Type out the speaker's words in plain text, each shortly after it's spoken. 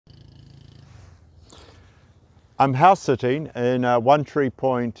I'm house sitting in One Tree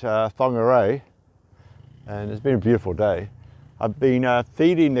Point, Whangarei, and it's been a beautiful day. I've been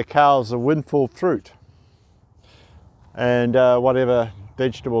feeding the cows the windfall fruit and whatever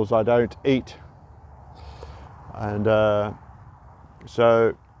vegetables I don't eat, and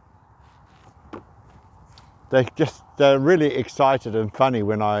so they're really excited and funny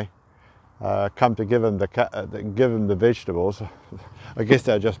when I come to give them the vegetables. I guess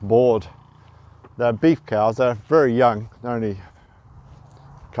they're just bored. They're beef cows. They're very young. They're only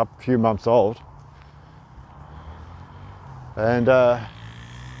a few months old, and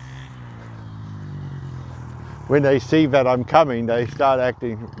when they see that I'm coming, they start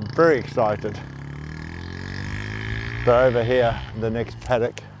acting very excited. They're over here in the next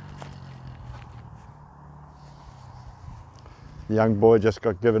paddock. The young boy just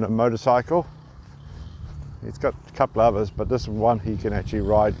got given a motorcycle. He's got a couple others, but this one he can actually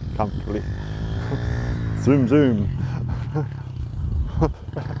ride comfortably. Zoom, zoom.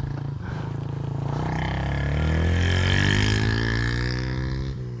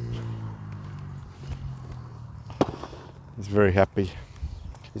 He's very happy.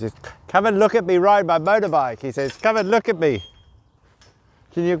 He says, "Come and look at me ride my motorbike." He says, "Come and look at me.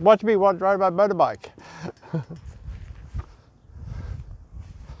 Can you watch me ride my motorbike?"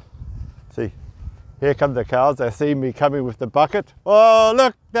 See, here come the cows. They see me coming with the bucket. Oh,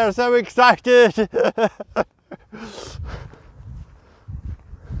 look, they're so excited.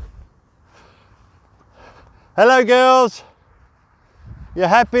 Hello, girls. You're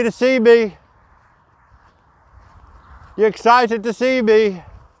happy to see me? You're excited to see me?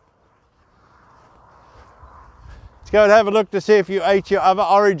 Let's go and have a look to see if you ate your other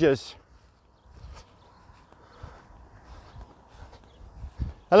oranges.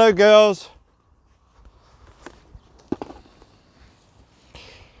 Hello, girls.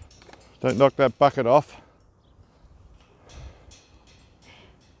 Don't knock that bucket off.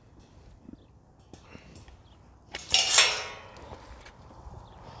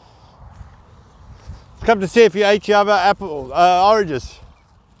 Come to see if you ate your other oranges.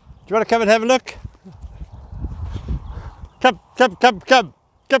 Do you want to come and have a look? Come, come, come, come.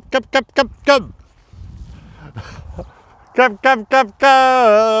 Come, come, come, come, come. Come, come, come,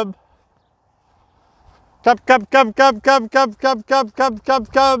 come. Come, come, come, come, come, come, come, come, come, come,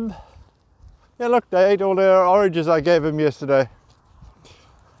 come. Yeah, look, they ate all the oranges I gave them yesterday.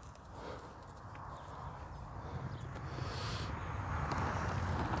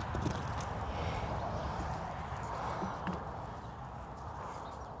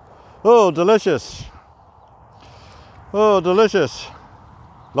 Oh, delicious. Oh, delicious.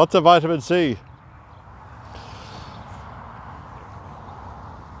 Lots of vitamin C.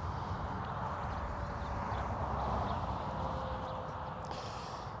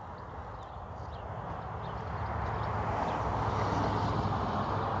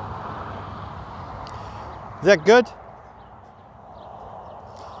 Is that good?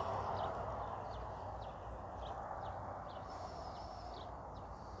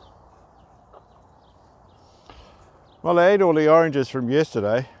 Well, I ate all the oranges from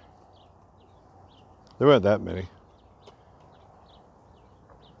yesterday. There weren't that many.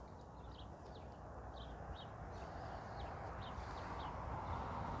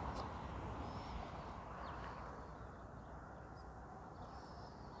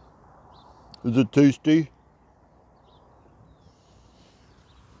 Is it tasty?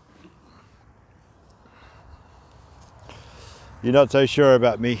 You're not so sure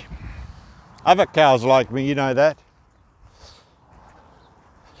about me. Other cows like me, you know that.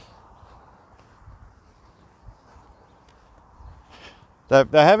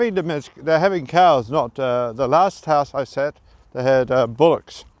 They're having cows, not the last house I sat, they had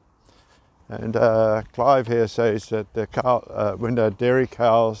bullocks. And Clive here says that the cow, when they're dairy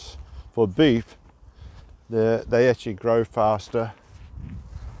cows for beef, they actually grow faster.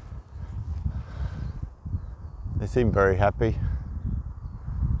 They seem very happy.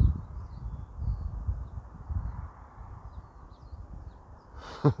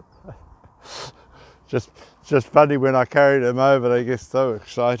 Just funny, when I carried them over, they get so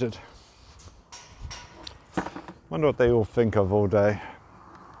excited. Wonder what they all think of all day.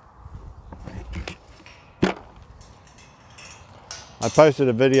 I posted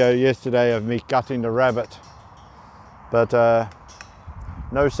a video yesterday of me gutting the rabbit, but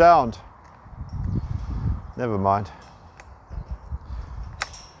no sound. Never mind.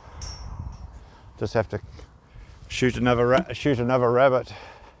 Just have to shoot another rabbit.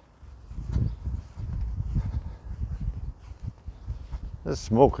 It's a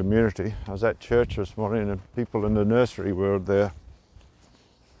small community. I was at church this morning and people in the nursery were there.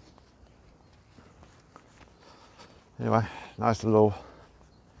 Anyway, nice little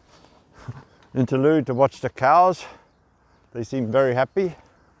interlude to watch the cows. They seem very happy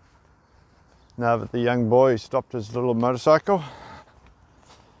now that the young boy stopped his little motorcycle.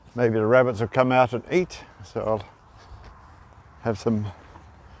 Maybe the rabbits will come out and eat, so I'll have some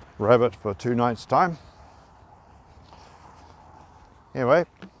rabbit for 2 nights' time. Anyway,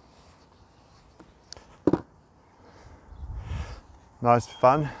 nice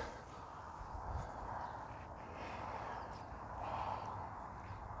fun.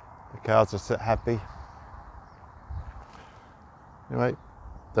 The cows are so happy. Anyway,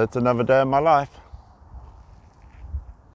 that's another day of my life.